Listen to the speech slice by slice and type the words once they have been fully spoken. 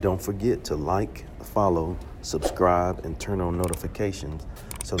Don't forget to like, follow, subscribe, and turn on notifications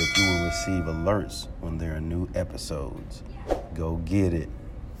so that you will receive alerts when there are new episodes. Go get it.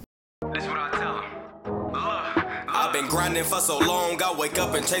 That's what I tell them. I've been grinding for so long, I wake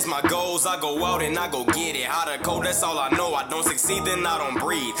up and chase my goals. I go out and I go get it. How to code, that's all I know. I don't succeed, then I don't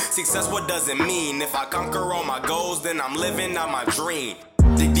breathe. Success, what does it mean? If I conquer all my goals, then I'm living out my dream.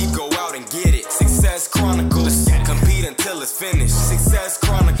 Dig deep, go out and get it. Success Chronicles. Compete until it's finished. Success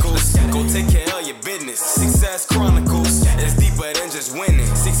Chronicles. Go take care of your business. Success Chronicles. It's deeper than just winning.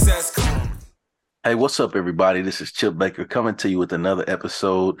 Success Chronicles. Hey, what's up, everybody? This is Chip Baker coming to you with another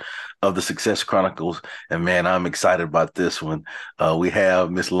episode of the Success Chronicles. And man, I'm excited about this one. We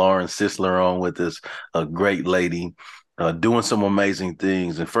have Miss Lauren Sisler on with us, a great lady, doing some amazing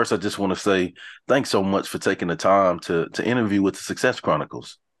things. And first, I just want to say thanks so much for taking the time to interview with the Success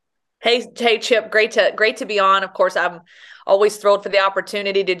Chronicles. Hey, Chip, great to be on. Of course, I'm always thrilled for the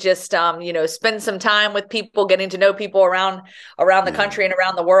opportunity to just, spend some time with people, getting to know people around the country and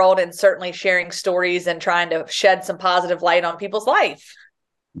around the world, and certainly sharing stories and trying to shed some positive light on people's life.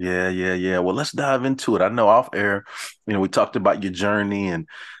 Yeah. Well, let's dive into it. I know off air, we talked about your journey and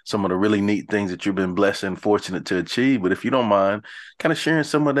some of the really neat things that you've been blessed and fortunate to achieve. But if you don't mind kind of sharing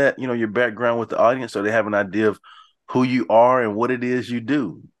some of that, your background with the audience so they have an idea of who you are and what it is you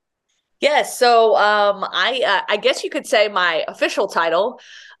do. Yes. So I guess you could say my official title,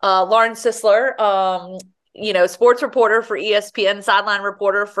 Lauren Sisler, sports reporter for ESPN, sideline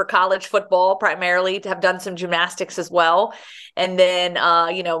reporter for college football, primarily, to have done some gymnastics as well. And then,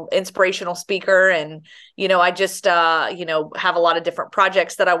 inspirational speaker. And, I just, have a lot of different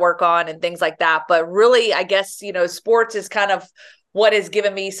projects that I work on and things like that. But really, I guess, sports is kind of what has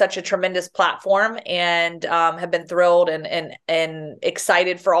given me such a tremendous platform, and have been thrilled and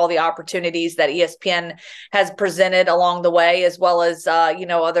excited for all the opportunities that ESPN has presented along the way, as well as,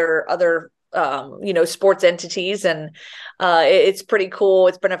 other sports entities. And it's pretty cool.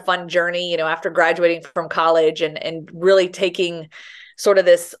 It's been a fun journey, after graduating from college and really taking sort of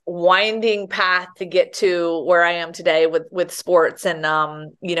this winding path to get to where I am today with sports and,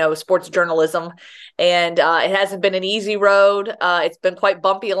 sports journalism. And it hasn't been an easy road. It's been quite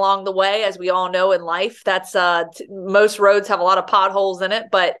bumpy along the way, as we all know in life. That's most roads have a lot of potholes in it,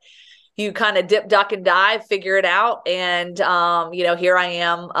 but you kind of dip, duck, and dive, figure it out. And, here I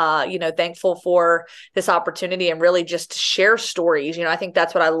am, thankful for this opportunity and really just to share stories. I think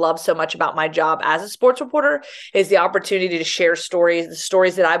that's what I love so much about my job as a sports reporter, is the opportunity to share stories, the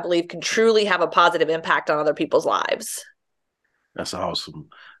stories that I believe can truly have a positive impact on other people's lives. That's awesome.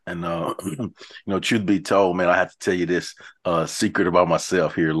 And, truth be told, man, I have to tell you this secret about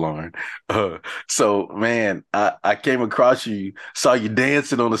myself here, Lauren. So, man, I came across you, saw you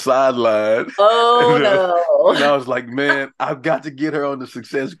dancing on the sideline. Oh, no. And I was like, man, I've got to get her on the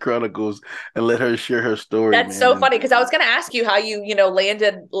Success Chronicles and let her share her story. That's so funny, because I was going to ask you how you,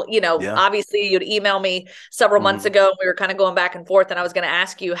 landed, Obviously you'd email me several months ago, and we were kind of going back and forth, and I was going to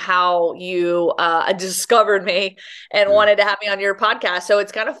ask you how you discovered me and wanted to have me on your podcast. So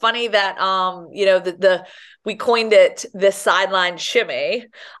it's kind of funny that, we coined it this sideline shimmy,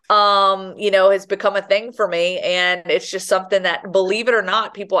 has become a thing for me. And it's just something that, believe it or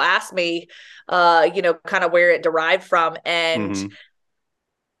not, people ask me, kind of where it derived from. And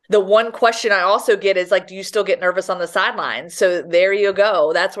the one question I also get is like, do you still get nervous on the sidelines? So there you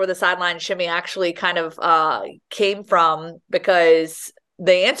go. That's where the sideline shimmy actually kind of came from, because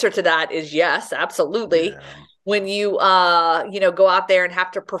the answer to that is yes, absolutely. Yeah. When you, go out there and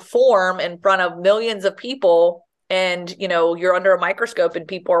have to perform in front of millions of people, and, you're under a microscope and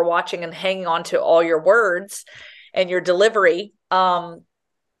people are watching and hanging on to all your words and your delivery,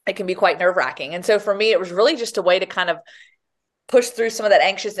 it can be quite nerve-wracking. And so for me, it was really just a way to kind of push through some of that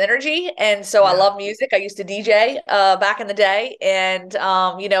anxious energy. And so I love music. I used to DJ back in the day. And,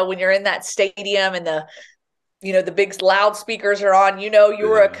 when you're in that stadium and the big loudspeakers are on, you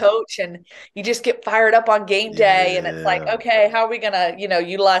were a coach and you just get fired up on game day. And it's like, okay, how are we going to,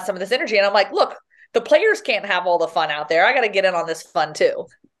 utilize some of this energy? And I'm like, look, the players can't have all the fun out there. I got to get in on this fun too.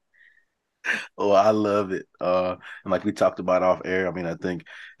 Oh, I love it. And like we talked about off air, I think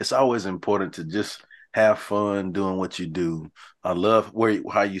it's always important to just have fun doing what you do. I love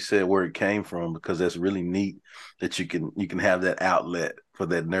how you said where it came from, because that's really neat that you can have that outlet for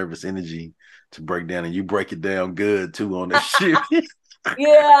that nervous energy to break down, and you break it down good too on that shit.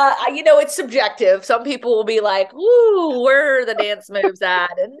 Yeah, it's subjective. Some people will be like, "Ooh, where are the dance moves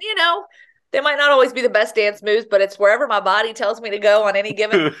at?" And they might not always be the best dance moves, but it's wherever my body tells me to go on any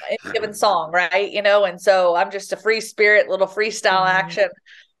given song, right? And so I'm just a free spirit, little freestyle action,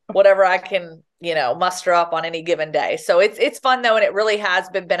 whatever I can, muster up on any given day. So it's fun though, and it really has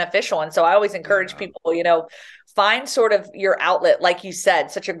been beneficial. And so I always encourage Yeah. people, find sort of your outlet, like you said,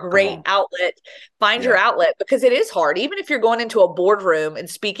 such a Come great on. outlet. Find your Yeah. outlet, because it is hard, even if you're going into a boardroom and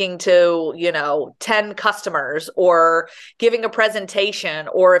speaking to 10 customers, or giving a presentation,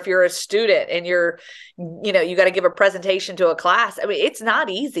 or if you're a student and you got to give a presentation to a class. I mean, it's not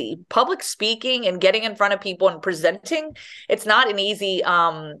easy. Public speaking and getting in front of people and presenting, it's not an easy,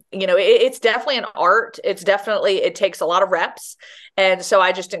 it's definitely an art. It takes a lot of reps. And so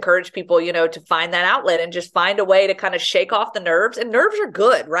I just encourage people, to find that outlet and just find a way to kind of shake off the nerves. And nerves are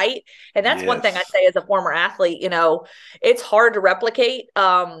good, right? And that's one thing I Yes. say as a former athlete, it's hard to replicate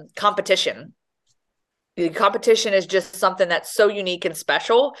competition. The competition is just something that's so unique and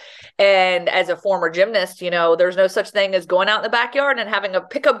special. And as a former gymnast, there's no such thing as going out in the backyard and having a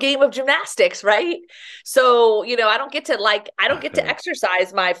pickup game of gymnastics, right? So, I don't get to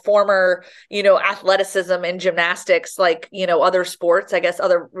exercise my former, athleticism and gymnastics like, other sports, I guess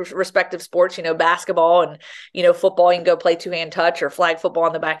other respective sports, basketball and, football, you can go play two-hand touch or flag football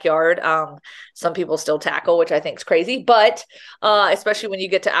in the backyard. Some people still tackle, which I think is crazy, but Yeah. especially when you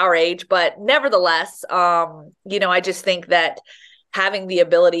get to our age. But nevertheless, I just think that having the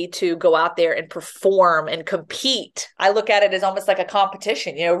ability to go out there and perform and compete, I look at it as almost like a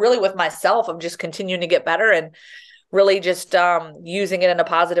competition, really with myself. I'm just continuing to get better and really just using it in a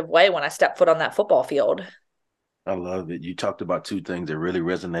positive way when I step foot on that football field. I love it. You talked about two things that really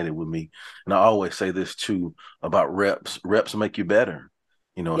resonated with me. And I always say this too about reps. Reps make you better.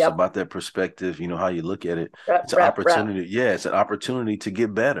 It's Yep. about that perspective, how you look at it. Rep, It's an rep, rep. opportunity. Yeah, it's an opportunity to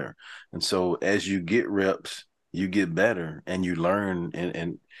get better. And so as you get reps, you get better and you learn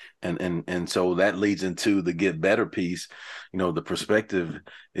and so that leads into the get better piece. The perspective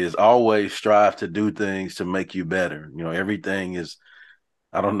is always strive to do things to make you better. Everything is,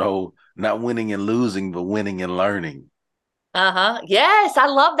 I don't know, not winning and losing, but winning and learning. Uh-huh. Yes, I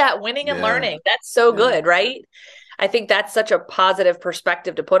love that, winning and Yeah, learning. That's so yeah, good, right? I think that's such a positive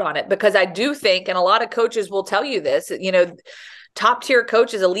perspective to put on it, because I do think, and a lot of coaches will tell you this, top tier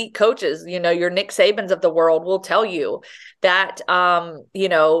coaches, elite coaches, your Nick Sabans of the world will tell you that,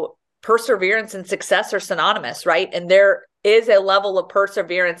 perseverance and success are synonymous, right? And there is a level of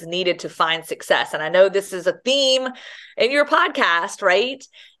perseverance needed to find success. And I know this is a theme in your podcast, right?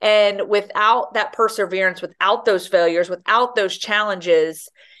 And without that perseverance, without those failures, without those challenges,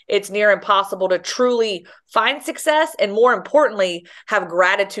 it's near impossible to truly find success, and more importantly, have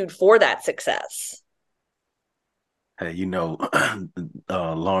gratitude for that success. Hey, Lauren,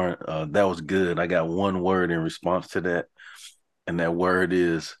 that was good. I got one word in response to that, and that word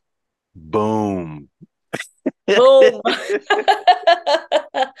is boom. Boom.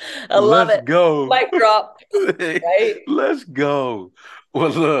 I love Let's it. go. Mic drop, right? Let's go.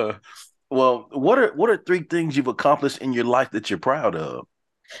 Well, what are three things you've accomplished in your life that you're proud of?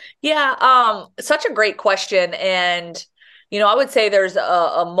 Yeah, such a great question. And, I would say there's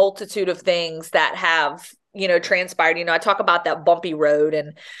a multitude of things that have, transpired. I talk about that bumpy road,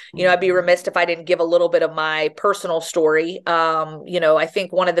 and, I'd be Mhm. remiss if I didn't give a little bit of my personal story. I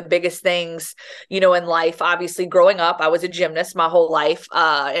think one of the biggest things, in life, obviously growing up, I was a gymnast my whole life.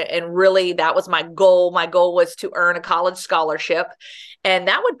 And really that was my goal. My goal was to earn a college scholarship. And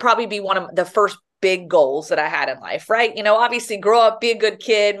that would probably be one of the first big goals that I had in life, right? Obviously grow up, be a good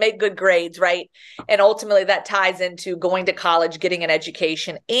kid, make good grades, right? And ultimately that ties into going to college, getting an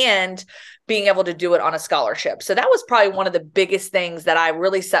education, and being able to do it on a scholarship. So that was probably one of the biggest things that I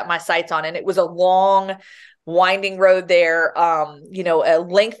really set my sights on. And it was a long, winding road there, a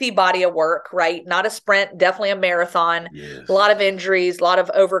lengthy body of work, right? Not a sprint, definitely a marathon, a Yes. lot of injuries, a lot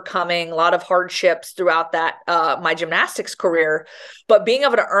of overcoming, a lot of hardships throughout that, my gymnastics career. But being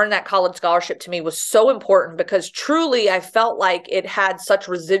able to earn that college scholarship to me was so important, because truly I felt like it had such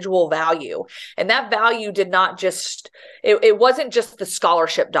residual value. And that value did not just, it wasn't just the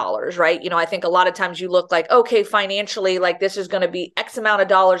scholarship dollars, right? I think a lot of times you look like, okay, financially, like this is going to be X amount of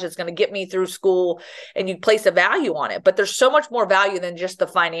dollars. It's going to get me through school, and you place a value on it. But there's so much more value than just the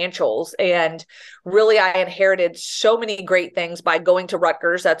financials. And really, I inherited so many great things by going to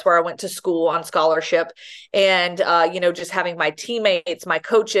Rutgers. That's where I went to school on scholarship. And, just having my teammates, my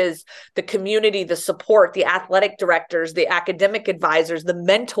coaches, the community, the support, the athletic directors, the academic advisors, the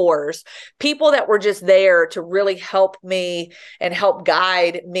mentors, people that were just there to really help me and help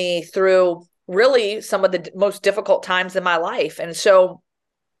guide me through really some of the most difficult times in my life. And so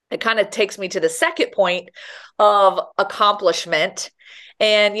it kind of takes me to the second point of accomplishment.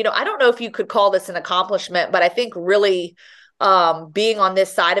 And, I don't know if you could call this an accomplishment, but I think really being on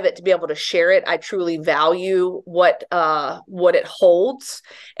this side of it, to be able to share it, I truly value what it holds.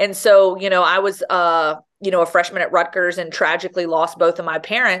 And so, I was a freshman at Rutgers and tragically lost both of my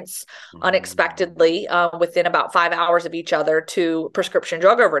parents Mm. unexpectedly within about 5 hours of each other to prescription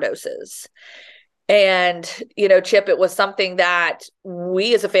drug overdoses. And, Chip, it was something that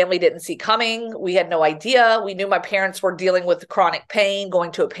we as a family didn't see coming. We had no idea. We knew my parents were dealing with chronic pain,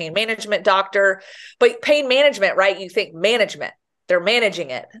 going to a pain management doctor. But pain management, right? You think management. They're managing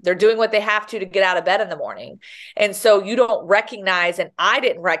it. They're doing what they have to get out of bed in the morning. And so you don't recognize, and I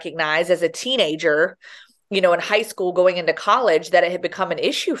didn't recognize as a teenager, in high school going into college, that it had become an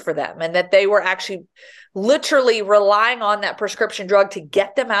issue for them and that they were actually literally relying on that prescription drug to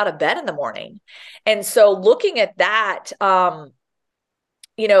get them out of bed in the morning. And so looking at that,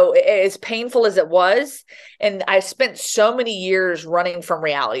 as painful as it was, and I spent so many years running from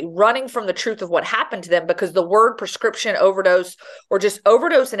reality, running from the truth of what happened to them, because the word prescription overdose, or just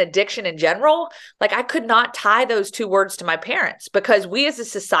overdose and addiction in general, like I could not tie those two words to my parents, because we as a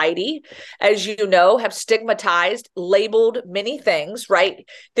society, as you know, have stigmatized, labeled many things, right?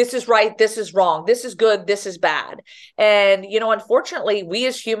 This is right, this is wrong, this is good, this is bad. And, unfortunately, we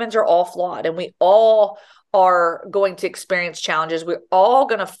as humans are all flawed, and we all are going to experience challenges. We're all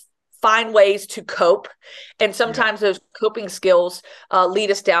going to find ways to cope. And Yeah. sometimes those coping skills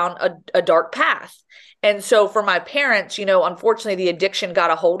lead us down a dark path. And so for my parents, unfortunately, the addiction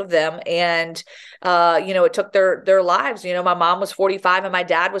got a hold of them, and, it took their lives. My mom was 45 and my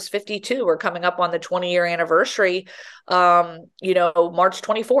dad was 52. We're coming up on the 20-year anniversary, March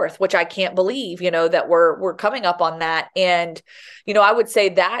 24th, which I can't believe, that we're coming up on that. And, I would say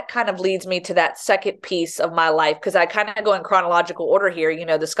that kind of leads me to that second piece of my life, because I kind of go in chronological order here.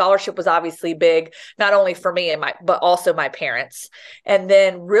 The scholarship was obviously big, not only for me but also my parents. And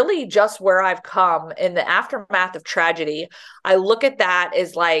then really just where I've come in the aftermath of tragedy, I look at that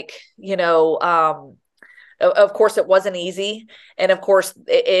as like, of course it wasn't easy. And of course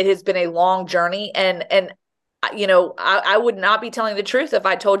it has been a long journey. And I would not be telling the truth if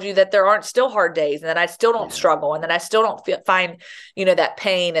I told you that there aren't still hard days, and that I still don't Yeah. struggle, and that I still don't find, that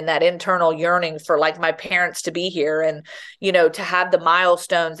pain and that internal yearning for like my parents to be here, and, to have the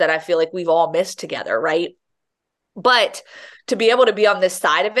milestones that I feel like we've all missed together. Right. But to be able to be on this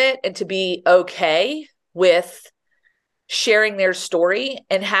side of it and to be okay with sharing their story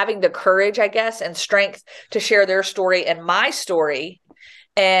and having the courage, I guess, and strength to share their story and my story,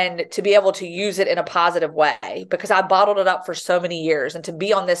 and to be able to use it in a positive way, because I bottled it up for so many years. And to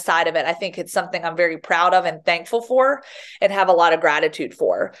be on this side of it, I think it's something I'm very proud of and thankful for, and have a lot of gratitude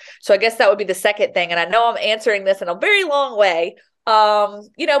for. So I guess that would be the second thing. And I know I'm answering this in a very long way,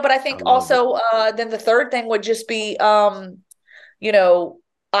 but I I think love it. also then the third thing would just be, you know,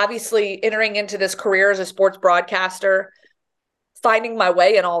 obviously entering into this career as a sports broadcaster, finding my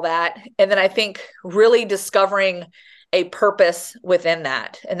way and all that. And then I think really discovering a purpose within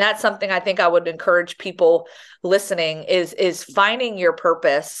that. And that's something I think I would encourage people listening is finding your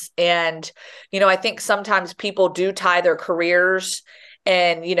purpose. And, I think sometimes people do tie their careers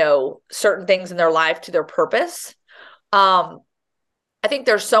and, certain things in their life to their purpose. I think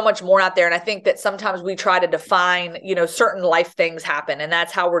there's so much more out there. And I think that sometimes we try to define, certain life things happen, and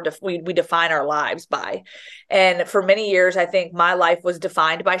that's how we define our lives by. And for many years, I think my life was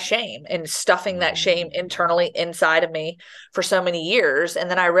defined by shame and stuffing that shame Mm. internally inside of me for so many years. And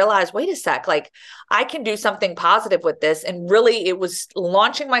then I realized, wait a sec, like I can do something positive with this. And really it was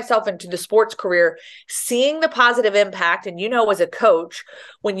launching myself into the sports career, seeing the positive impact. And, as a coach,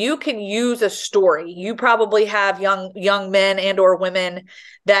 when you can use a story, you probably have young men and or women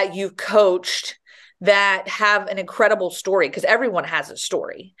that you've coached that have an incredible story, because everyone has a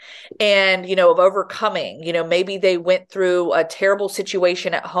story, and of overcoming. Maybe they went through a terrible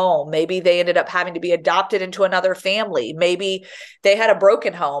situation at home, maybe they ended up having to be adopted into another family, maybe they had a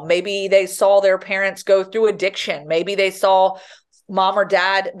broken home, maybe they saw their parents go through addiction, maybe they saw mom or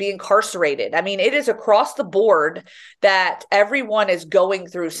dad be incarcerated. I mean, it is across the board that everyone is going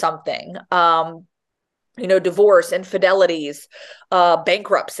through something. Divorce, infidelities,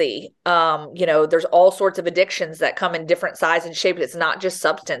 bankruptcy. There's all sorts of addictions that come in different size and shape. It's not just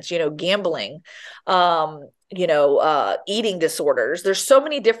substance, gambling, eating disorders. There's so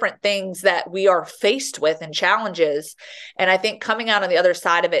many different things that we are faced with and challenges. And I think coming out on the other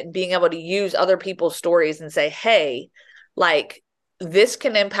side of it and being able to use other people's stories and say, hey, like, this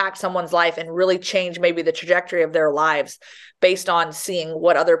can impact someone's life and really change maybe the trajectory of their lives based on seeing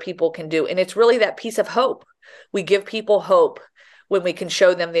what other people can do. And it's really that piece of hope. We give people hope when we can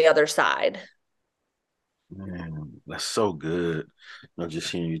show them the other side. Man, that's so good.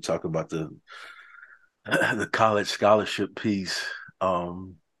 Just hearing you talk about The college scholarship piece,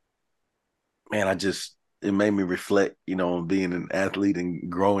 um, man, it made me reflect, on being an athlete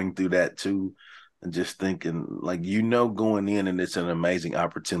and growing through that too. And just thinking, like, going in and it's an amazing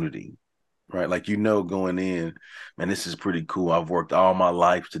opportunity, right? Like, going in, man, this is pretty cool. I've worked all my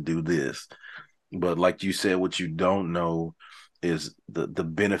life to do this. But like you said, what you don't know is the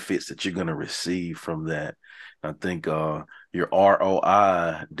benefits that you're going to receive from that. I think your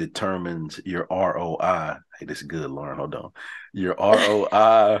ROI determines your ROI. Hey, this is good, Lauren. Hold on. Your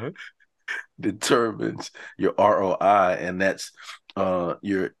ROI determines your ROI, and that's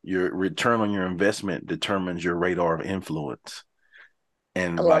your return on your investment determines your radar of influence, I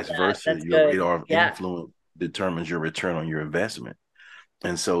and love vice that. versa. That's Your good. radar of Yeah. influence determines your return on your investment.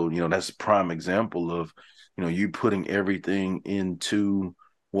 And so, that's a prime example of, you putting everything into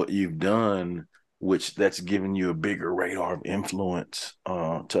what you've done, which that's giving you a bigger radar of influence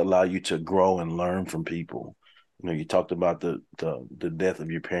to allow you to grow and learn from people. You talked about the death of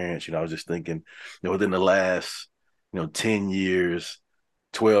your parents. I was just thinking, within the last, 10 years,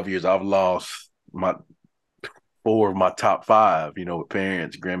 12 years, I've lost my four of my top five, with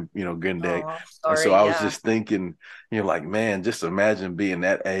parents, granddad. Oh, And so sorry. I was Yeah. just thinking, like, man, just imagine being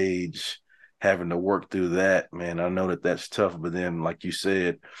that age, having to work through that, man. I know that that's tough, but then, like you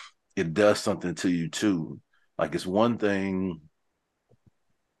said, it does something to you too. Like, it's one thing,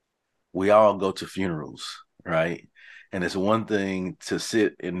 we all go to funerals, right? And it's one thing to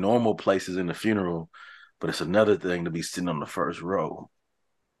sit in normal places in the funeral, but it's another thing to be sitting on the first row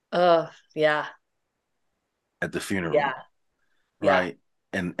Yeah. at the Yeah. funeral, Yeah. right?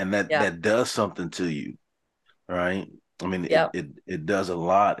 And that Yeah. that does something to you, right? I mean, it Yep. it it does a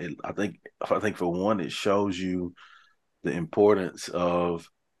lot. I think for one, it shows you the importance of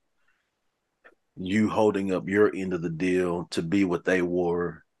you holding up your end of the deal to be what they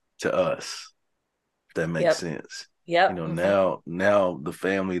were to us. If that makes Yep. sense. Yep. Now the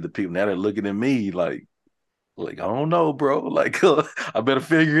family, the people, now they're looking at me like, I don't know, bro. Like, I better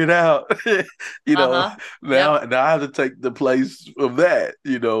figure it out. you know, Uh-huh. now Yep. now I have to take the place of that.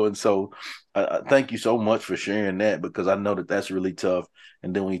 And so I thank you so much for sharing that, because I know that that's really tough.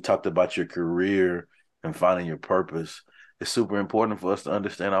 And then when you talked about your career and finding your purpose, it's super important for us to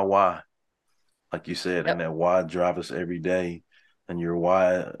understand our why, like you said, and Yep. that why drive us every day. And your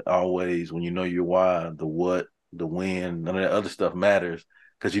why always, when you know your why, the what, the when, none of that other stuff matters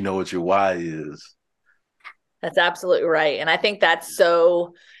because you know what your why is. That's absolutely right. And I think that's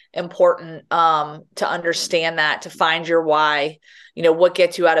so important to understand that, to find your why, what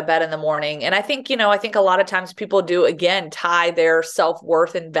gets you out of bed in the morning. And I think a lot of times people do, again, tie their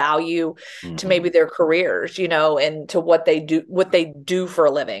self-worth and value to maybe Mm-hmm. their careers, and to what they do for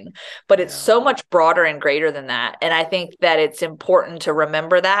a living. But it's Yeah. so much broader and greater than that. And I think that it's important to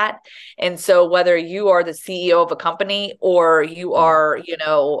remember that. And so whether you are the CEO of a company or you Come on. are,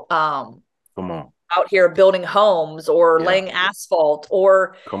 Come on. out here building homes or Yeah. laying asphalt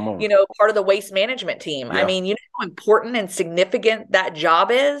or Come on. part of the waste management team. I Yeah. mean, how important and significant that job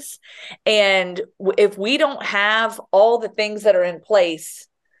is. And if we don't have all the things that are in place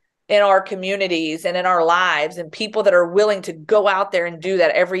in our communities and in our lives, and people that are willing to go out there and do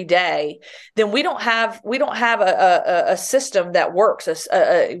that every day, then we don't have a system that works.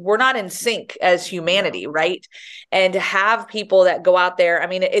 We're not in sync as Yeah. humanity, right? And to have people that go out there, I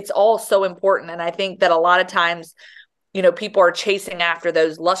mean, it's all so important. And I think that a lot of times, people are chasing after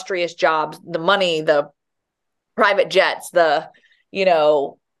those lustrous jobs, the money, the private jets, the, you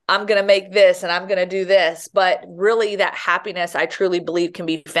know, I'm going to make this and I'm going to do this. But really, that happiness, I truly believe, can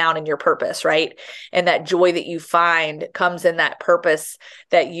be found in your purpose, right? And that joy that you find comes in that purpose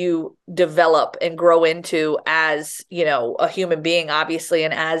that you develop and grow into as, a human being, obviously,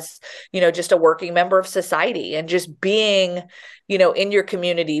 and as, just a working member of society, and just being, in your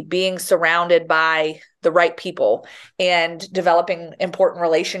community, being surrounded by the right people and developing important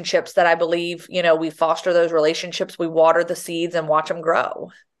relationships that I believe, we foster those relationships, we water the seeds and watch them grow.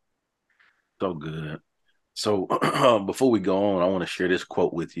 So good. So before we go on, I want to share this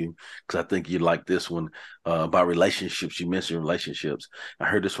quote with you because I think you'd like this one about relationships. You mentioned relationships. I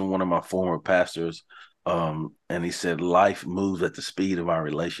heard this from one of my former pastors, and he said, "Life moves at the speed of our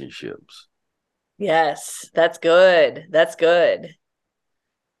relationships." Yes, that's good. That's good.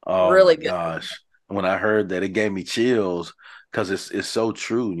 Oh my Really good. gosh. When I heard that, it gave me chills because it's so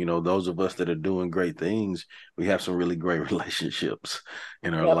true. Those of us that are doing great things, we have some really great relationships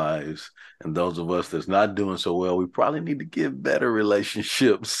in our Yep. lives. And those of us that's not doing so well, we probably need to get better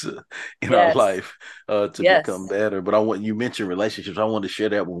relationships in our Yes. life to become Yes. better. But you mentioned relationships. I want to share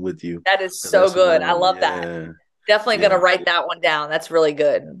that one with you That is because so that's good. I one, love that. yeah. Definitely going to Yeah. write that one down. That's really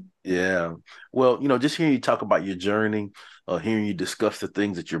good. Yeah. Well, just hearing you talk about your journey, hearing you discuss the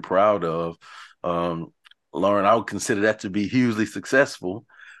things that you're proud of, um, Lauren, I would consider that to be hugely successful.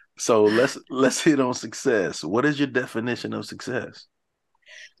 So let's hit on success. What is your definition of success?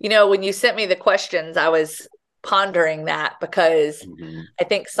 When you sent me the questions, I was pondering that because Hmm. I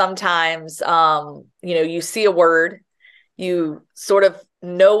think sometimes, you see a word, you sort of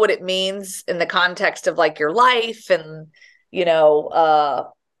know what it means in the context of like your life, and you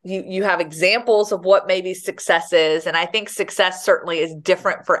know, you have examples of what maybe success is, and I think success certainly is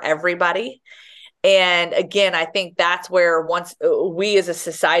different for everybody. And again, I think that's where once we as a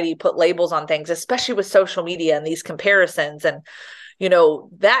society put labels on things, especially with social media and these comparisons, and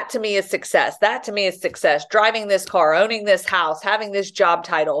that to me is success. That to me is success. Driving this car, owning this house, having this job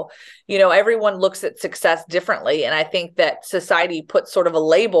title. Everyone looks at success differently. And I think that society puts sort of a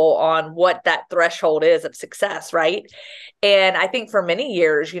label on what that threshold is of success, right? And I think for many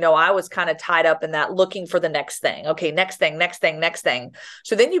years, I was kind of tied up in that, looking for the next thing. Okay, next thing, next thing, next thing.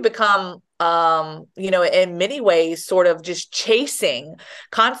 So then you become, in many ways, sort of just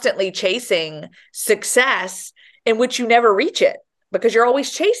constantly chasing success in which you never reach it because you're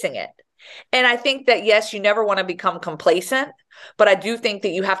always chasing it. And I think that, yes, you never want to become complacent, but I do think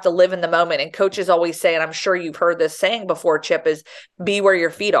that you have to live in the moment. And coaches always say, and I'm sure you've heard this saying before, Chip, is be where your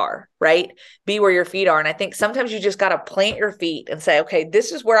feet are, right? Be where your feet are. And I think sometimes you just got to plant your feet and say, okay,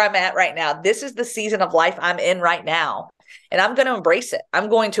 this is where I'm at right now. This is the season of life I'm in right now. And I'm going to embrace it. I'm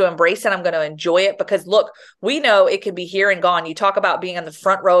going to embrace it. I'm going to enjoy it because look, we know it can be here and gone. You talk about being in the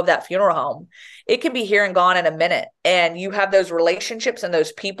front row of that funeral home. It can be here and gone in a minute. And you have those relationships and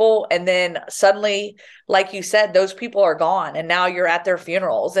those people. And then suddenly, like you said, those people are gone and now you're at their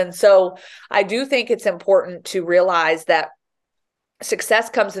funerals. And so I do think it's important to realize that success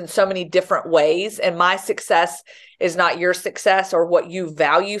comes in so many different ways, and my success is not your success or what you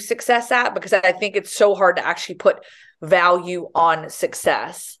value success at, because I think it's so hard to actually put value on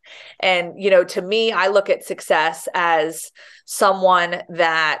success. And to me, I look at success as someone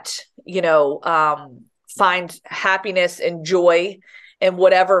that finds happiness and joy in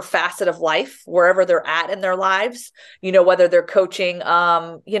whatever facet of life, wherever they're at in their lives, whether they're coaching,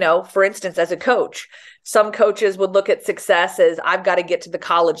 for instance, as a coach. Some coaches would look at success as I've got to get to the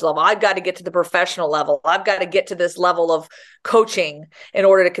college level. I've got to get to the professional level. I've got to get to this level of coaching in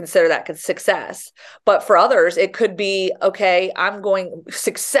order to consider that success. But for others, it could be, okay,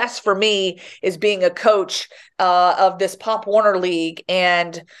 success for me is being a coach of this Pop Warner League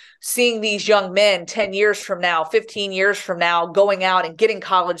and seeing these young men 10 years from now, 15 years from now, going out and getting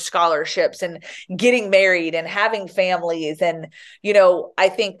college scholarships and getting married and having families. And, I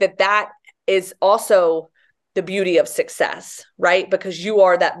think that is also the beauty of success, right? Because you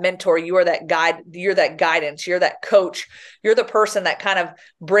are that mentor, you are that guide, you're that guidance, you're that coach, you're the person that kind of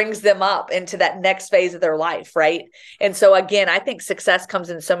brings them up into that next phase of their life, right? And so again, I think success comes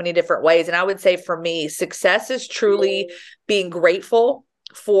in so many different ways. And I would say for me, success is truly being grateful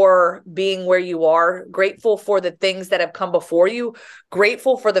for being where you are, grateful for the things that have come before you,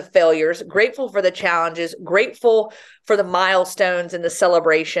 grateful for the failures, grateful for the challenges, grateful for the milestones and the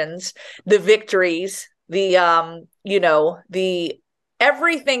celebrations, the victories, the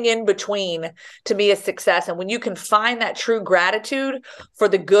everything in between to me is success. And when you can find that true gratitude for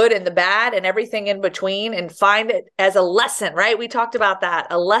the good and the bad and everything in between and find it as a lesson, right? We talked about that,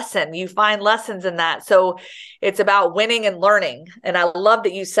 a lesson. You find lessons in that. So it's about winning and learning. And I love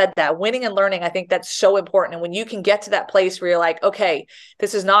that you said that, winning and learning. I think that's so important. And when you can get to that place where you're like, okay,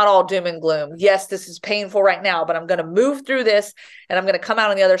 this is not all doom and gloom. Yes, this is painful right now, but I'm going to move through this and I'm going to come out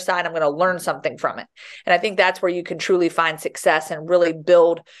on the other side. I'm going to learn something from it. And I think that's where you can truly find success and really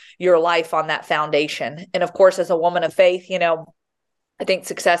build your life on that foundation. And of course, as a woman of faith, I think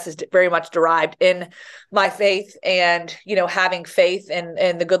success is very much derived in my faith and, having faith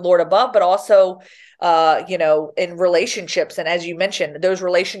in the good Lord above, but also, in relationships. And as you mentioned, those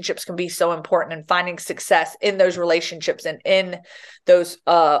relationships can be so important, and finding success in those relationships and in those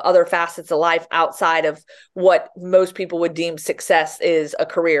other facets of life outside of what most people would deem success is a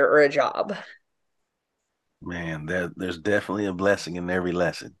career or a job. Man, there's definitely a blessing in every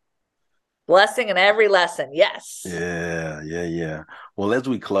lesson. Blessing in every lesson. Yes. Yeah, yeah, yeah. Well, as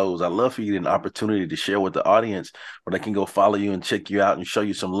we close, I'd love for you to get an opportunity to share with the audience where they can go follow you and check you out and show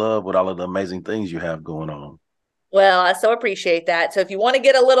you some love with all of the amazing things you have going on. Well, I so appreciate that. So if you want to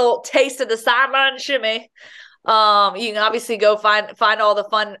get a little taste of the sideline shimmy, you can obviously go find all the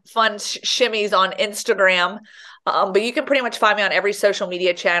fun shimmies on Instagram. But you can pretty much find me on every social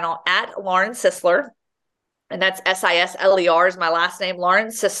media channel at Lauren Sisler. And that's Sisler is my last name, Lauren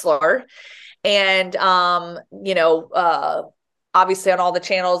Sisler. And, obviously on all the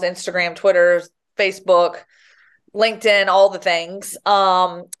channels, Instagram, Twitter, Facebook, LinkedIn, all the things.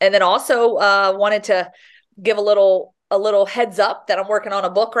 And then also wanted to give a little heads up that I'm working on a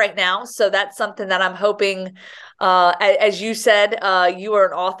book right now. So that's something that I'm hoping, as you said, you are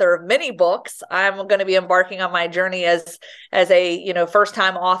an author of many books. I'm going to be embarking on my journey as a first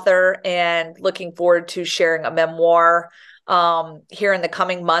time author, and looking forward to sharing a memoir here in the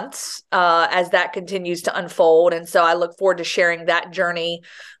coming months as that continues to unfold. And so I look forward to sharing that journey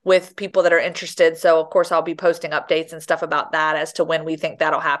with people that are interested. So of course I'll be posting updates and stuff about that as to when we think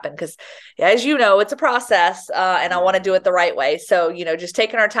that'll happen. Because as you know, it's a process and I want to do it the right way. So, just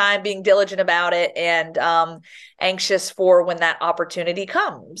taking our time, being diligent about it, and anxious for when that opportunity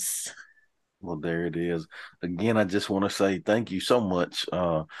comes. Well, there it is. Again, I just want to say thank you so much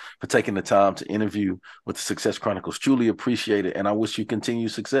for taking the time to interview with the Success Chronicles. Truly appreciate it, and I wish you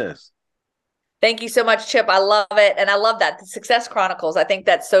continued success. Thank you so much, Chip. I love it. And I love that. The Success Chronicles, I think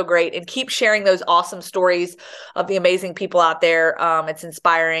that's so great. And keep sharing those awesome stories of the amazing people out there. It's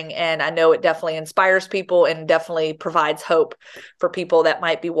inspiring. And I know it definitely inspires people and definitely provides hope for people that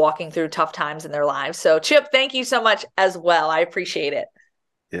might be walking through tough times in their lives. So, Chip, thank you so much as well. I appreciate it.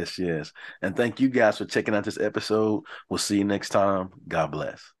 Yes, yes. And thank you guys for checking out this episode. We'll see you next time. God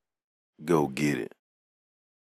bless. Go get it.